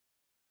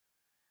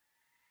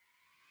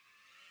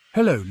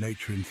Hello,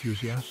 nature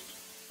enthusiast.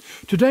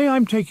 Today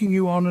I'm taking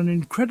you on an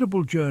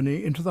incredible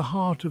journey into the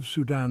heart of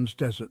Sudan's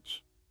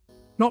deserts.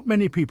 Not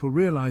many people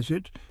realize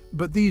it,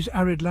 but these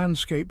arid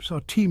landscapes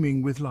are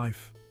teeming with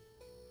life.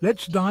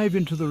 Let's dive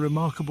into the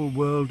remarkable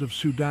world of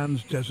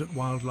Sudan's desert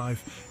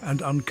wildlife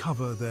and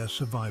uncover their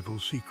survival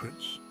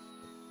secrets.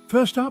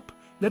 First up,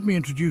 let me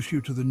introduce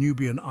you to the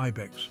Nubian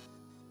ibex.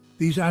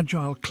 These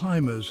agile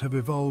climbers have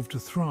evolved to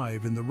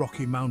thrive in the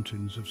rocky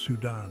mountains of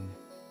Sudan.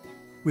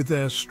 With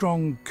their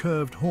strong,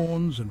 curved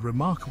horns and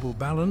remarkable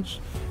balance,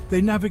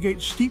 they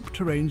navigate steep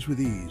terrains with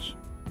ease.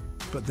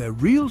 But their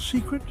real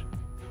secret?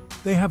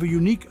 They have a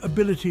unique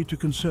ability to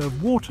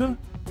conserve water,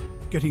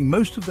 getting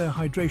most of their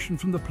hydration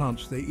from the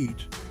plants they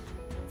eat.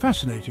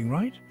 Fascinating,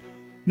 right?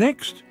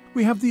 Next,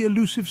 we have the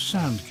elusive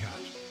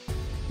sandcat.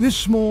 This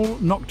small,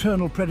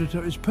 nocturnal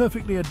predator is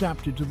perfectly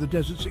adapted to the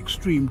desert's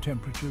extreme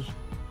temperatures.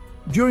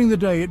 During the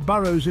day, it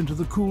burrows into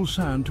the cool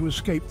sand to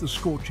escape the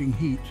scorching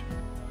heat.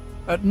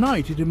 At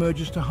night, it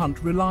emerges to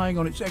hunt, relying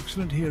on its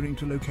excellent hearing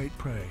to locate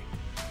prey.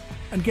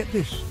 And get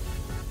this,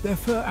 their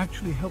fur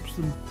actually helps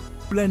them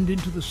blend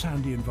into the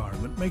sandy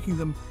environment, making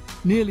them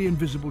nearly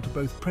invisible to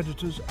both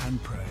predators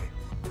and prey.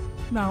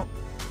 Now,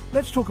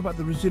 let's talk about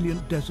the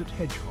resilient desert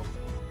hedgehog.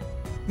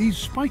 These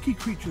spiky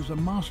creatures are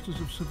masters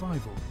of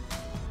survival.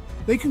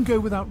 They can go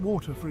without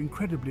water for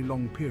incredibly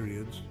long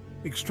periods,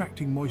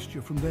 extracting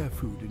moisture from their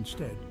food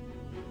instead.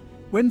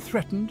 When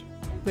threatened,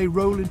 they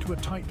roll into a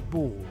tight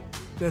ball,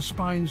 their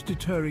spines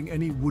deterring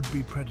any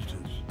would-be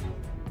predators.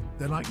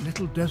 They're like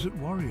little desert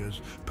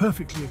warriors,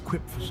 perfectly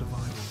equipped for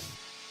survival.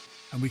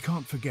 And we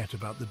can't forget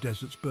about the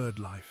desert's bird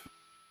life.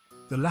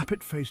 The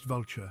lappet-faced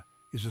vulture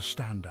is a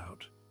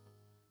standout.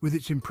 With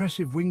its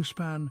impressive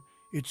wingspan,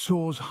 it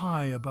soars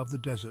high above the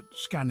desert,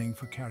 scanning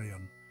for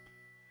carrion.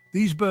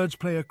 These birds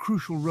play a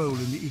crucial role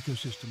in the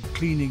ecosystem,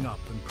 cleaning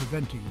up and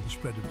preventing the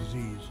spread of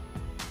disease.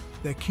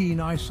 Their keen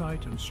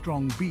eyesight and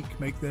strong beak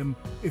make them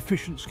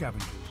efficient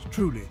scavengers,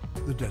 truly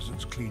the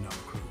desert's cleanup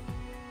crew.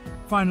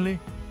 Finally,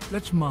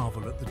 let's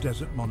marvel at the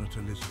desert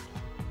monitor lizard.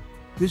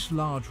 This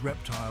large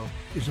reptile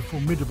is a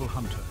formidable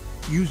hunter,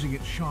 using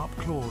its sharp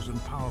claws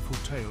and powerful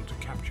tail to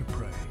capture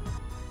prey.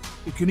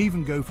 It can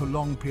even go for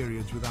long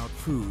periods without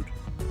food,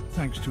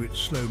 thanks to its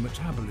slow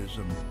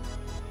metabolism.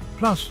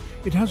 Plus,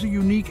 it has a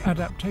unique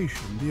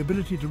adaptation, the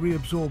ability to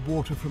reabsorb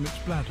water from its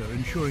bladder,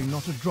 ensuring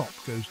not a drop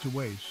goes to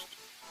waste.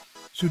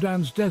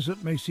 Sudan's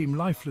desert may seem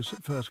lifeless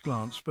at first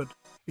glance, but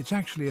it's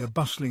actually a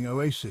bustling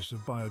oasis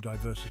of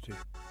biodiversity.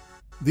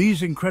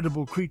 These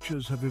incredible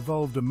creatures have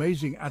evolved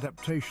amazing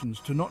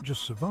adaptations to not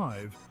just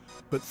survive,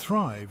 but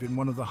thrive in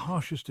one of the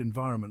harshest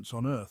environments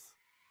on Earth.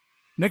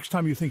 Next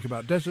time you think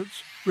about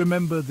deserts,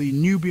 remember the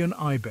Nubian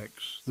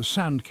ibex, the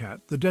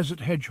sandcat, the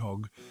desert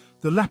hedgehog,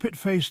 the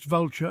lappet-faced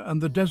vulture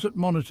and the desert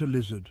monitor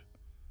lizard.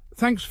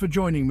 Thanks for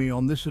joining me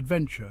on this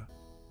adventure.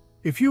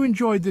 If you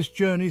enjoyed this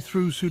journey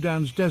through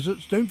Sudan's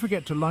deserts, don't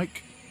forget to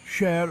like,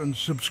 share and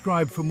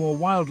subscribe for more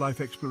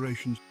wildlife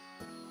explorations.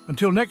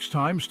 Until next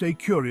time, stay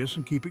curious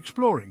and keep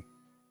exploring.